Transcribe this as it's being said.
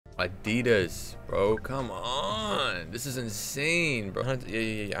Adidas, bro. Come on. This is insane, bro.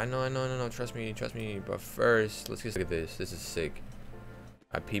 Yeah. I know. Trust me. But first, let's just look at this. This is sick.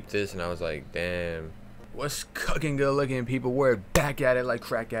 I peeped this and I was like, damn. What's cooking good looking, people? We're back at it like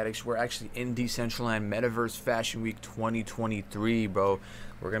crack addicts. We're actually in Decentraland Metaverse Fashion Week 2023, bro.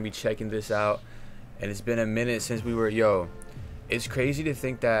 We're gonna be checking this out. And it's been a minute since we were, it's crazy to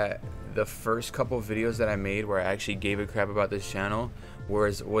think that the first couple videos that I made where I actually gave a crap about this channel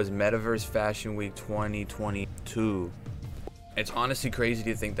was Metaverse Fashion Week 2022. It's honestly crazy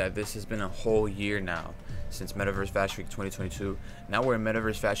to think that this has been a whole year now since Metaverse Fashion Week 2022. Now we're in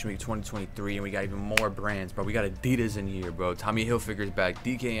Metaverse Fashion Week 2023 and we got even more brands, bro. We got Adidas in here, bro. Tommy Hilfiger's back,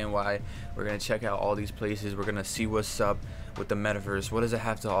 DKNY. We're gonna check out all these places. We're gonna see what's up with the Metaverse. What does it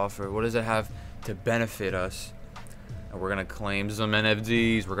have to offer? What does it have to benefit us? And we're gonna claim some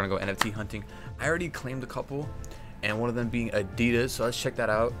NFTs. We're gonna go NFT hunting. I already claimed a couple, and one of them being Adidas, so let's check that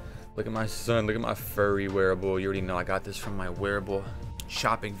out. Look at my son, look at my furry wearable. You already know I got this from my wearable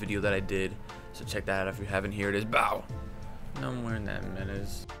shopping video that I did, so check that out if you haven't. Here it is. Bow. No, I'm wearing that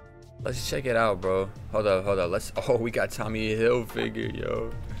menace. Let's check it out, bro. Hold up. We got Tommy Hilfiger,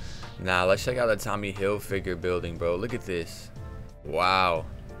 yo. Nah, let's check out the Tommy Hilfiger building, bro. Look at this. Wow.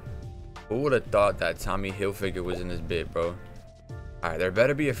 Who would have thought that Tommy Hilfiger was in this bit, bro? Alright, there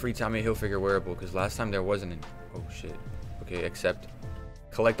better be a free Tommy Hilfiger wearable, because last time there wasn't any. Oh shit. Okay, accept.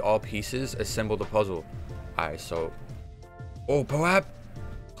 Collect all pieces, assemble the puzzle. Alright, so. Oh, POAP?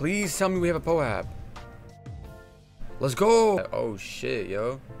 Please tell me we have a POAP. Let's go. Oh shit,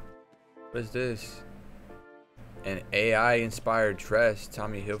 yo. What is this? An AI inspired dress,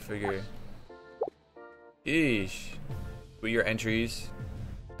 Tommy Hilfiger. Yeesh. Do your entries.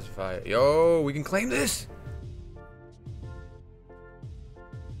 Yo, we can claim this.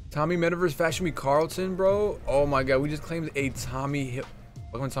 Tommy Metaverse Fashion Week Carlton, bro. Oh my god, we just claimed a Tommy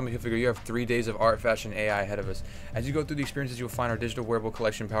Hilfiger. You have 3 days of art, fashion, AI ahead of us. As you go through the experiences, you'll find our digital wearable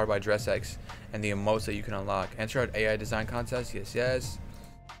collection powered by DressX and the emotes that you can unlock. Enter our AI design contest. Yes.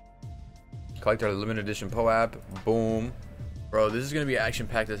 Collect our limited edition POAP. Boom. Bro, this is gonna be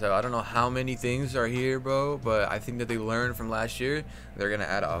action-packed as hell. I don't know how many things are here, bro, but I think that they learned from last year. They're gonna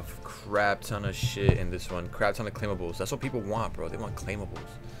add a crap ton of shit in this one. Crap ton of claimables. That's what people want, bro. They want claimables.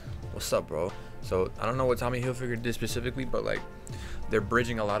 What's up, bro? So I don't know what Tommy Hilfiger did specifically, but like they're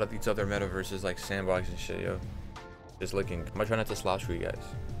bridging a lot of these other metaverses like Sandbox and shit, yo. Just looking. I'm gonna try not to slouch for you guys.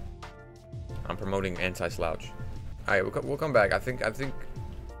 I'm promoting anti-slouch. All right, we'll come back. I think.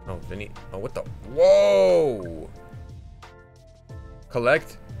 Oh, Vinny. Oh, what the? Whoa!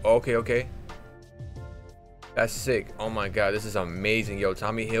 Collect. Okay. That's sick. Oh my god, this is amazing, yo.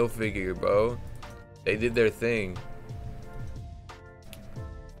 Tommy Hilfiger, bro. They did their thing.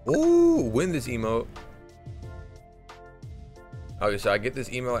 Ooh, win this emote. Okay, so I get this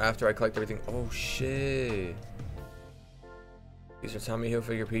emote after I collect everything. Oh shit. These are Tommy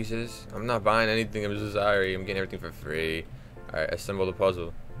Hilfiger pieces. I'm not buying anything. I'm so sorry. I'm getting everything for free. Alright, assemble the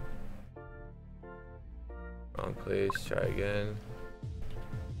puzzle. Wrong place. Try again.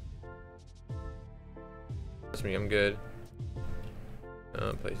 Trust me, I'm good.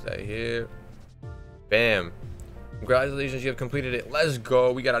 Place that here. Bam. Congratulations, you have completed it. Let's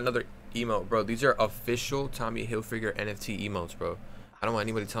go. We got another emote, bro. These are official Tommy Hilfiger NFT emotes, bro. I don't want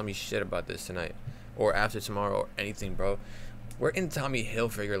anybody telling me shit about this tonight or after tomorrow or anything, bro. We're in Tommy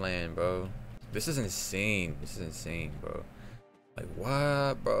Hilfiger land, bro. This is insane. Bro. Like,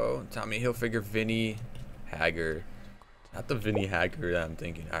 what, bro? Tommy Hilfiger, Vinny Hager. Not the Vinny Hager that I'm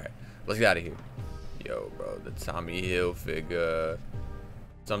thinking. All right, let's get out of here. Yo, bro, the Tommy Hilfiger.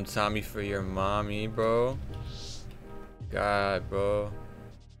 Some Tommy for your mommy, bro. God, bro.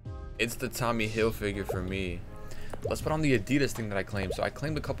 It's the Tommy Hilfiger for me. Let's put on the Adidas thing that I claimed. So I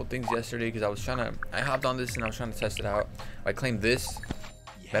claimed a couple things yesterday because I hopped on this and I was trying to test it out. I claimed this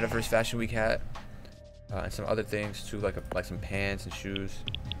Metaverse Fashion Week hat and some other things too, like some pants and shoes.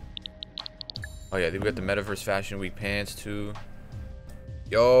 Oh yeah, we got the Metaverse Fashion Week pants too.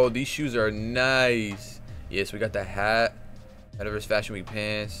 Yo, these shoes are nice. Yes, we got the hat, Metaverse Fashion Week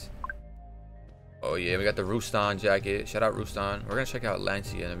pants. Oh yeah, we got the Rustan jacket. Shout out Rustan. We're gonna check out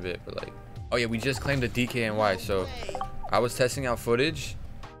Lancia in a bit, but like, oh yeah, we just claimed the DKNY. So I was testing out footage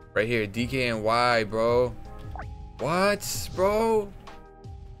right here. DKNY, bro. What, bro?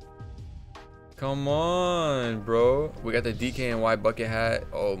 Come on, bro. We got the DKNY bucket hat.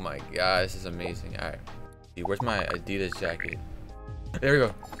 Oh my god, this is amazing. All right, where's my Adidas jacket? There we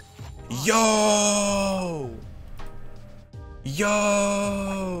go. Yo!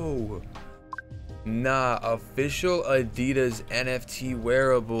 Nah, official Adidas NFT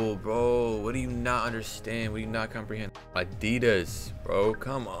wearable, bro. What do you not understand? What do you not comprehend? Adidas, bro.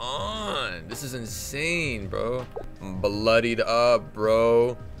 Come on. This is insane, bro. I'm bloodied up,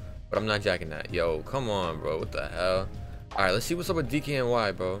 bro. But I'm not jacking that. Yo, come on, bro. What the hell? All right, let's see what's up with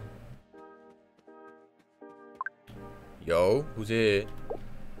DKNY, bro. Yo, who's it?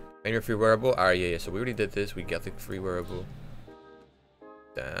 Claim your free wearable. All right, yeah. So we already did this. We got the free wearable.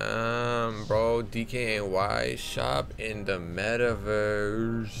 Damn, bro. DKNY shop in the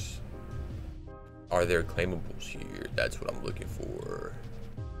metaverse. Are there claimables here? That's what I'm looking for.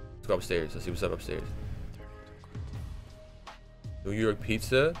 Let's go upstairs. Let's see what's up upstairs. New York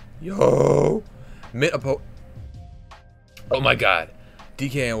pizza. Yo. Oh my god.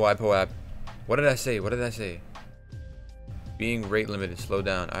 DKNY POAP. What did I say? What did I say? Being rate limited. Slow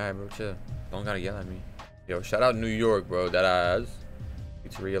down. Alright, bro. Chill. Don't gotta yell at me. Yo, shout out New York, bro. That ass.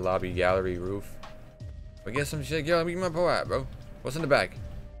 Pizzeria, lobby, gallery, roof. We get some shit. Yo, let me get my POAP, bro. What's in the back?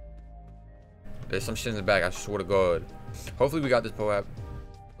 There's some shit in the back. I swear to God. Hopefully we got this POAP.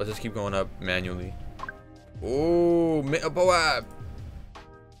 Let's just keep going up manually. Ooh, a POAP.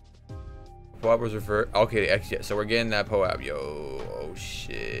 POAP was referred. Okay, the X. Yeah, so we're getting that POAP. Yo, oh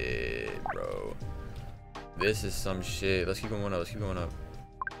shit, bro. This is some shit. Let's keep going up. Let's keep going up.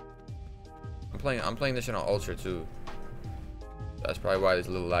 I'm playing this shit on Ultra too. That's probably why there's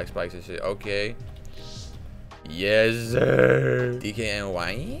little lag spikes and shit. Okay. Yes, sir.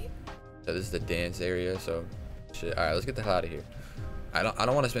 DKNY. So this is the dance area. So, shit. All right, let's get the hell out of here. I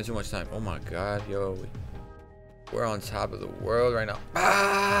don't want to spend too much time. Oh my god, yo. We're on top of the world right now.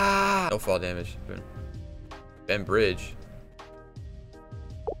 Ah! No fall damage. Ben Bridge.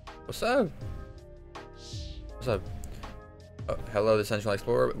 What's up? What's up? Oh, hello, the Decentraland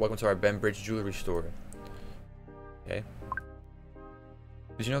Explorer. Welcome to our Ben Bridge jewelry store. Okay.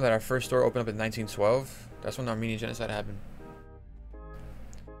 Did you know that our first store opened up in 1912? That's when the Armenian genocide happened. I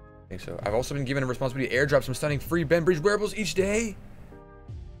think so. I've also been given a responsibility to airdrop some stunning free Ben Bridge wearables each day.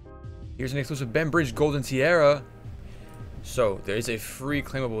 Here's an exclusive Ben Bridge golden tiara. So there is a free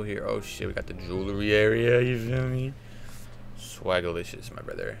claimable here. Oh shit, we got the jewelry area. You feel me? Swagalicious, my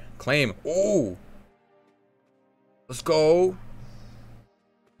brother. Claim. Ooh. Let's go.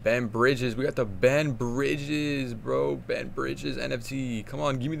 Ben Bridges. We got the Ben Bridges, bro. Ben Bridges NFT. Come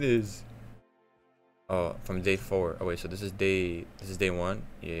on, give me this. Oh, from day 4. Oh wait, so this is day 1.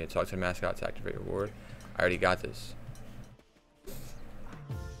 Yeah, talk to the mascot to activate reward. I already got this.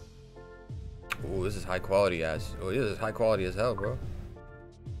 Oh, this is high quality as. Oh, this is high quality as hell, bro.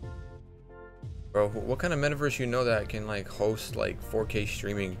 Bro, what kind of metaverse you know that can like host like 4K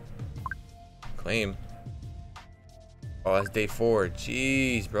streaming? Claim. Oh, that's day 4.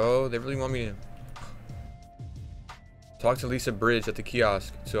 Jeez, bro. They really want me to talk to Lisa Bridge at the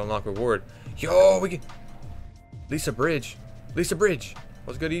kiosk to unlock reward. Yo, we can. Lisa Bridge. Lisa Bridge.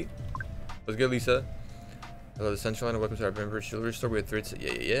 What's good, E? What's good, Lisa? Hello, Decentraland. Welcome to our Ben Bridge jewelry store. We have 3.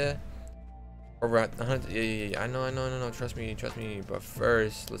 Yeah. Over at 100. Yeah. I know. Trust me. But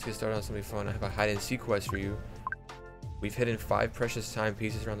first, let's get started on something fun. I have a hide and seek quest for you. We've hidden 5 precious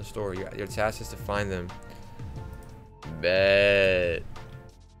timepieces around the store. Your task is to find them. Bet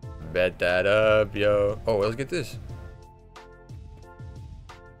that up, yo. Oh, let's get this.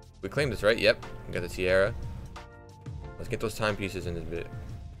 We claimed this, right? Yep. We got the tiara. Let's get those timepieces in this bit.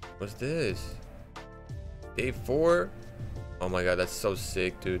 What's this? Day 4. Oh my god, that's so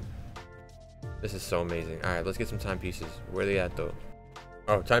sick, dude. This is so amazing. All right, let's get some timepieces. Where are they at though?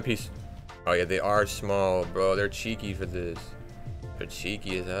 Oh, timepiece. Oh yeah, they are small, bro. They're cheeky for this. They're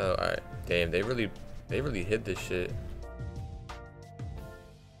cheeky as hell. All right, damn. They really hid this shit.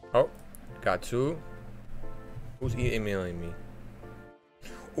 Oh, got 2. Who's emailing me?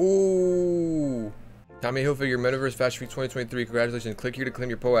 Ooh, Tommy Hilfiger Metaverse Fashion Week 2023. Congratulations! Click here to claim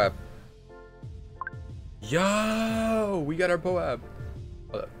your POAP. Yo, we got our POAP.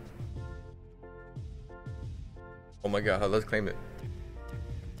 Hold up. Oh my god, let's claim it.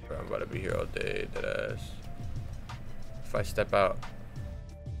 Bro, I'm about to be here all day, deadass. If I step out.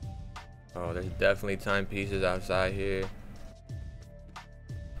 Oh, there's definitely timepieces outside here.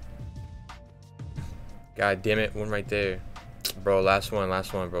 God damn it, one right there. Bro, last one,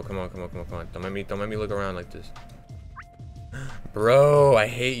 bro. Come on. Don't make me look around like this. Bro, I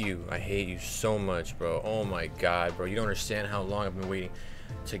hate you. I hate you so much, bro. Oh my god, bro. You don't understand how long I've been waiting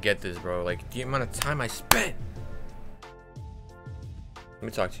to get this, bro. Like, the amount of time I spent. Let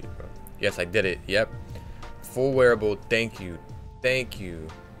me talk to you, bro. Yes, I did it. Yep. Full wearable. Thank you.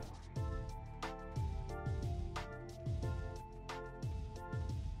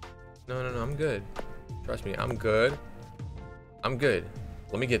 No, I'm good. Trust me, I'm good.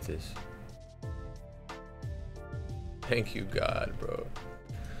 Let me get this. Thank you, God, bro.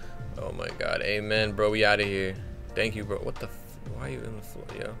 Oh my God. Amen, bro. We out of here. Thank you, bro. What the why are you in the floor,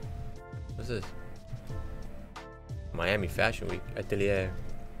 yo? What's this? Miami Fashion Week. Atelier.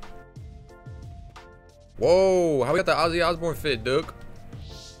 Whoa, how we got the Ozzy Osbourne fit, Duke?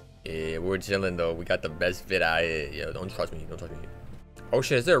 Yeah, we're chilling though. We got the best fit out here. Yo, don't trust me. Don't trust me. Oh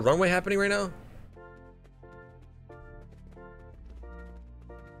shit, is there a runway happening right now?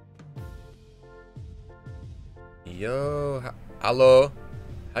 Yo, hello.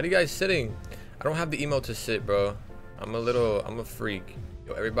 How do you guys sitting? I don't have the emote to sit, bro. I'm a freak.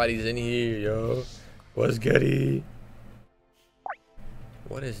 Yo, everybody's in here, yo. What's goody?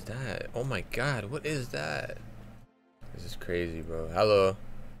 What is that? Oh my God, what is that? This is crazy, bro. Hello.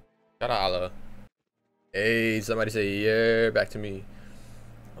 Shout out, hello. Hey, somebody say, yeah, back to me.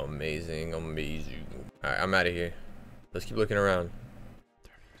 Amazing, amazing. All right, I'm out of here. Let's keep looking around.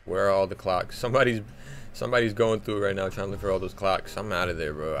 Where are all the clocks? Somebody's going through it right now trying to look for all those clocks. I'm out of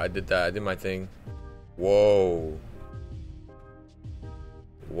there, bro. I did that. I did my thing. Whoa.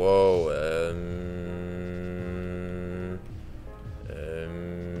 Whoa.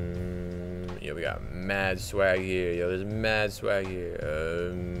 Yo, we got mad swag here. Yo, there's mad swag here.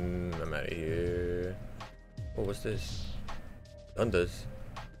 I'm out of here. Oh, what's this? Dundas.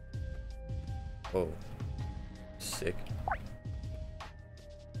 Oh, sick.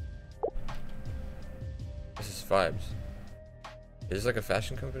 This is vibes. Is this like a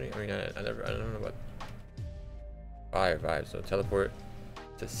fashion company? I mean, I don't know about fire vibes. So teleport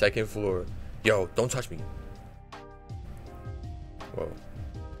to second floor. Yo, don't touch me. Whoa.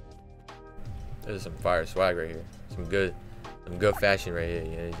 There's some fire swag right here. Some good fashion right here.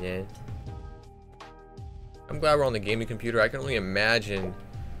 You understand? I'm glad we're on the gaming computer. I can only imagine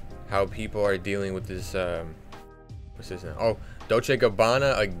how people are dealing with this. What's this now? Oh, Dolce &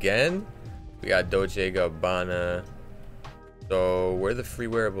 Gabbana again. We got Dolce & Gabbana. So where the free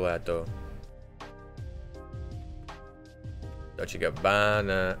wearable at though? Dolce &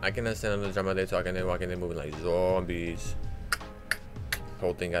 Gabbana. I can understand the drama they talking, they walking, they moving like zombies.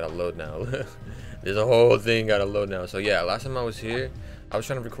 Whole thing gotta load now. There's a whole thing gotta load now. So yeah, last time I was here, I was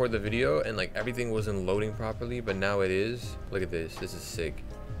trying to record the video and like everything wasn't loading properly, but now it is. Look at this. This is sick.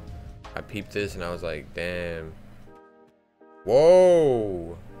 I peeped this and I was like, damn.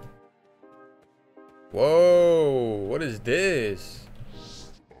 Whoa. Whoa. What is this?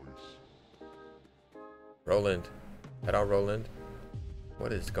 Roland. Head out, Roland.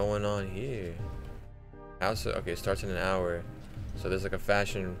 What is going on here? House. Okay, starts in an hour. So there's like a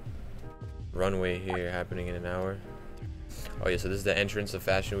fashion runway here happening in an hour. Oh yeah, so this is the entrance of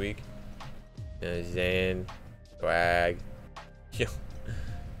Fashion Week. Zan, swag. Yo,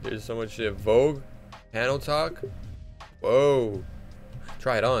 there's so much shit. Vogue, panel talk. Whoa,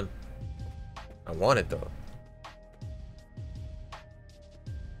 try it on. I want it though.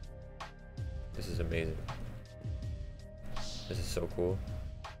 This is amazing. This is so cool.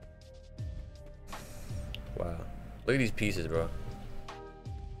 Wow, look at these pieces, bro.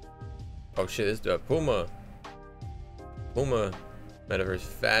 Oh shit, this is the Puma Metaverse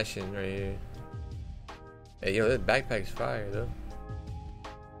fashion right here. Hey yo, that backpack's fire though.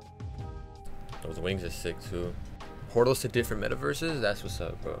 Those wings are sick too. Portals to different metaverses? That's what's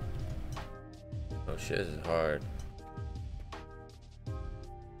up, bro. Oh shit, this is hard.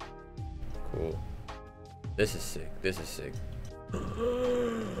 Cool. This is sick. This is sick.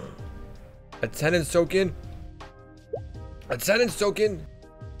 Attendance token. Attendance token.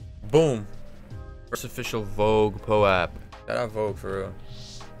 Boom. First official Vogue POAP. Shout out Vogue for real.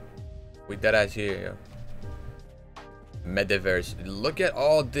 We deadass here, yo. Metaverse. Look at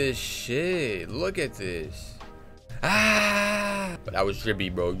all this shit. Look at this. Ah! But that was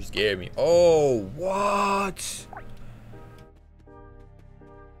trippy, bro. You scared me. Oh, what?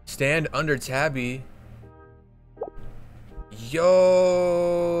 Stand under tabby.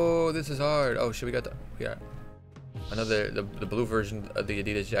 Yo, this is hard. Oh shit, we got another the blue version of the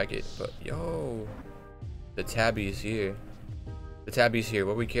Adidas jacket. But yo, the tabby is here. The tabby's here.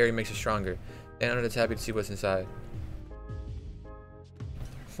 What we carry makes us stronger. Stand under the tabby to see what's inside.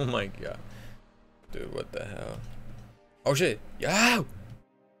 Oh my god, dude, what the hell? Oh shit, yo,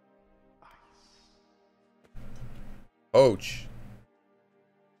 Coach.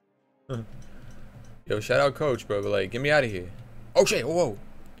 Yo, shout out Coach, bro. But like, get me out of here. Oh shit, whoa.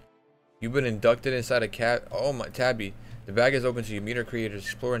 You've been inducted inside a cat. Oh my, tabby. The bag is open to you. Meet our creators.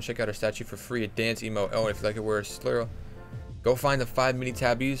 Explore and check out our statue for free. A dance emote. Oh, and if you like it, wear a slur. Go find the 5 mini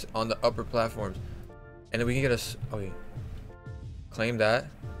tabbies on the upper platforms. And then we can get us. Oh yeah. Claim that.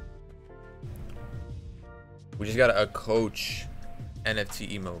 We just got a Coach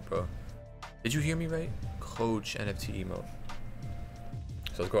NFT emote, bro. Did you hear me right? coach NFT emote.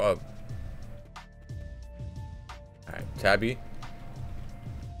 So let's go up. Alright, Tabby.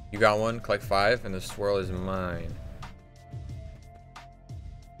 You got one, collect 5, and the swirl is mine.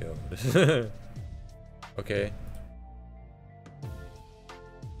 Yo, this is okay.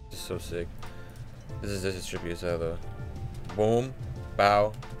 This is so sick. This is trippy as hell though. Boom,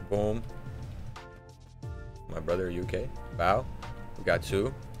 bow, boom. My brother, are you okay? Bow. We got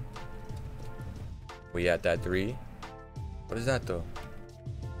 2. We at that 3. What is that though?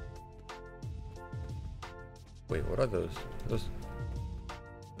 Wait, what are those? Those?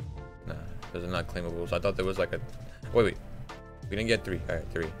 Nah, those are not claimables. I thought there was like a. Wait. We didn't get 3. All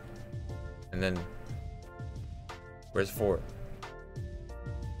right, 3. And then where's 4?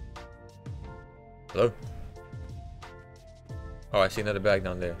 Hello? Oh, I see another bag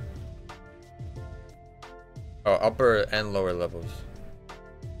down there. Oh, upper and lower levels.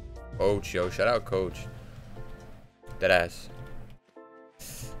 Coach, yo, shout out Coach. Dead ass.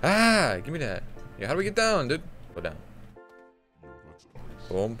 Ah, give me that. Yeah, how do we get down, dude? Go down.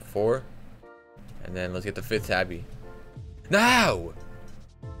 Boom, 4. And then let's get the 5th tabby. No!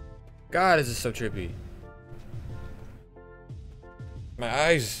 God, this is so trippy. My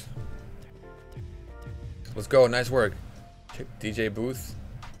eyes. Let's go, nice work. Check DJ booth.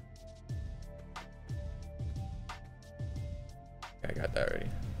 I got that already.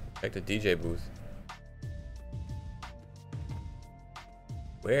 Check the DJ booth.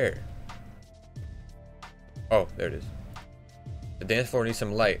 Where? Oh, there it is. The dance floor needs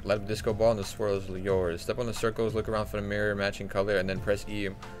some light. Let the disco ball and the swirl is yours. Step on the circles, look around for the mirror matching color, and then press E.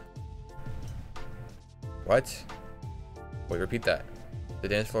 What? Wait, repeat that. The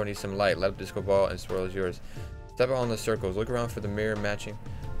dance floor needs some light. Let the disco ball and swirl is yours. Step on the circles, look around for the mirror matching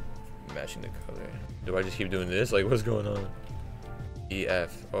the color. Do I just keep doing this? Like, what's going on?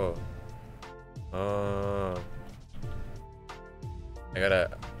 EF. Oh. I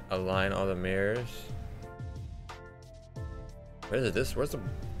gotta align all the mirrors. Where is this? Where's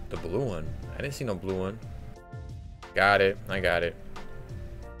the blue one? I didn't see no blue one. Got it. I got it.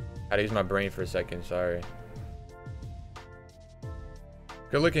 Had to use my brain for a second. Sorry.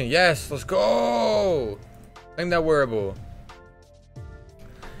 Good looking. Yes. Let's go. Claim that wearable.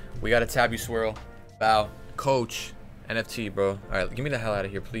 We got a tabby swirl. Bow. Coach. NFT, bro. All right. Get me the hell out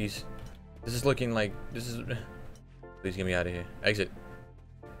of here, please. This is looking like this is. Please get me out of here. Exit.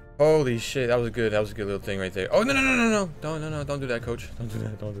 Holy shit, that was a good little thing right there. Oh no, don't do that, coach. Don't do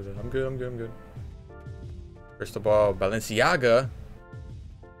that. I'm good. First of all, Balenciaga.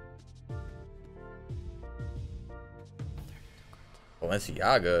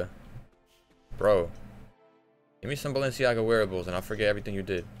 Bro. Give me some Balenciaga wearables and I'll forget everything you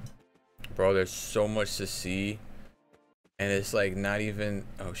did. Bro, there's so much to see. And it's like not even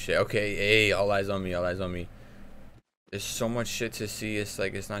oh shit. Okay, hey, all eyes on me. There's so much shit to see. It's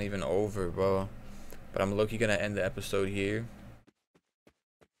like it's not even over, bro. But I'm low-key gonna end the episode here.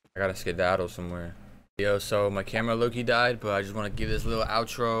 I gotta skedaddle somewhere. Yo, so my camera low-key died, but I just want to give this little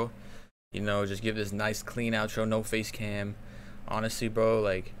outro. You know, just give this nice clean outro, no face cam. Honestly, bro,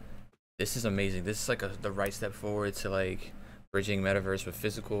 like this is amazing. This is like the right step forward to like bridging metaverse with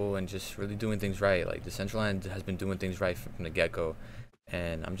physical and just really doing things right. Like Decentraland has been doing things right from the get-go.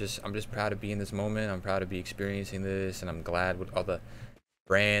 And I'm just proud to be in this moment. I'm proud to be experiencing this, and I'm glad with all the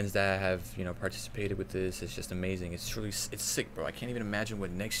brands that have, you know, participated with this. It's just amazing. It's sick, bro. I can't even imagine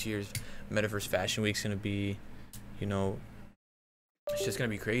what next year's Metaverse Fashion Week's gonna be. You know, it's just gonna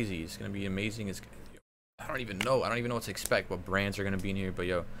be crazy. It's gonna be amazing. I don't even know what to expect. What brands are gonna be in here? But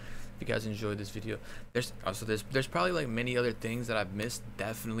yo, if you guys enjoyed this video, there's probably like many other things that I've missed.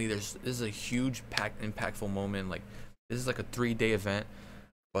 Definitely, this is a huge impactful moment. Like. This is like a 3-day event,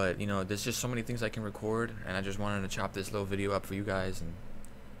 but you know, there's just so many things I can record, and I just wanted to chop this little video up for you guys and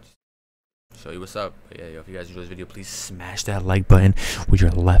show you what's up. But yeah, yo, if you guys enjoyed this video, please smash that like button with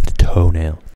your left toenail.